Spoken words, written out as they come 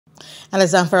And the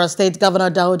Zamfara State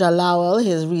Governor Dauda Lawal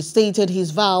has restated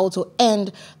his vow to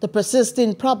end the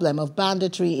persisting problem of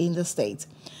banditry in the state.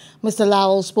 Mr.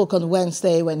 Lawal spoke on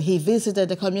Wednesday when he visited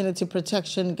the Community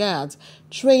Protection Guards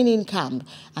training camp,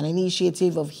 an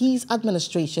initiative of his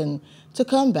administration to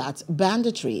combat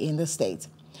banditry in the state.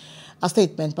 A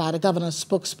statement by the governor's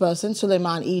spokesperson,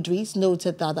 Suleiman Idris,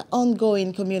 noted that the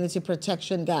ongoing Community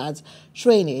Protection Guards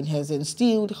training has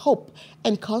instilled hope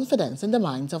and confidence in the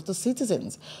minds of the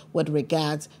citizens with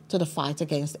regards to the fight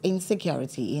against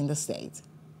insecurity in the state.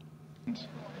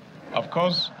 Of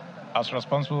course, as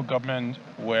responsible government,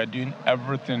 we're doing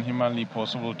everything humanly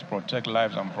possible to protect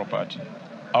lives and property.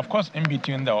 Of course, in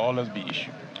between, there will always be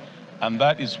issues. And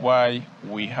that is why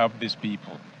we have these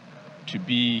people to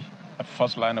be a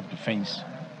first line of defense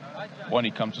when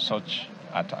it comes to such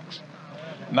attacks.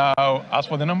 Now, as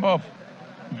for the number of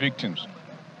victims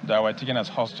that were taken as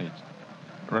hostage,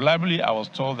 reliably, I was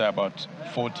told there are about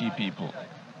 40 people.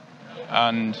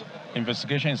 And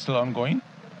investigation is still ongoing,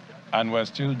 and we're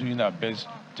still doing our best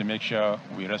to make sure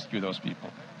we rescue those people.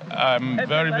 I'm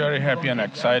very, very happy and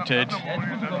excited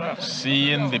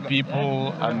seeing the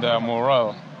people and their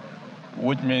morale,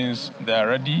 which means they're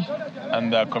ready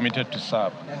and they're committed to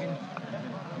serve.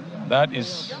 That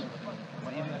is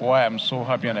why I'm so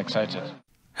happy and excited.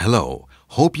 Hello,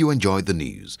 hope you enjoyed the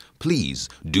news. Please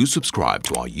do subscribe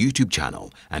to our YouTube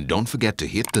channel and don't forget to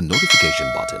hit the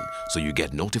notification button so you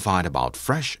get notified about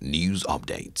fresh news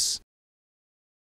updates.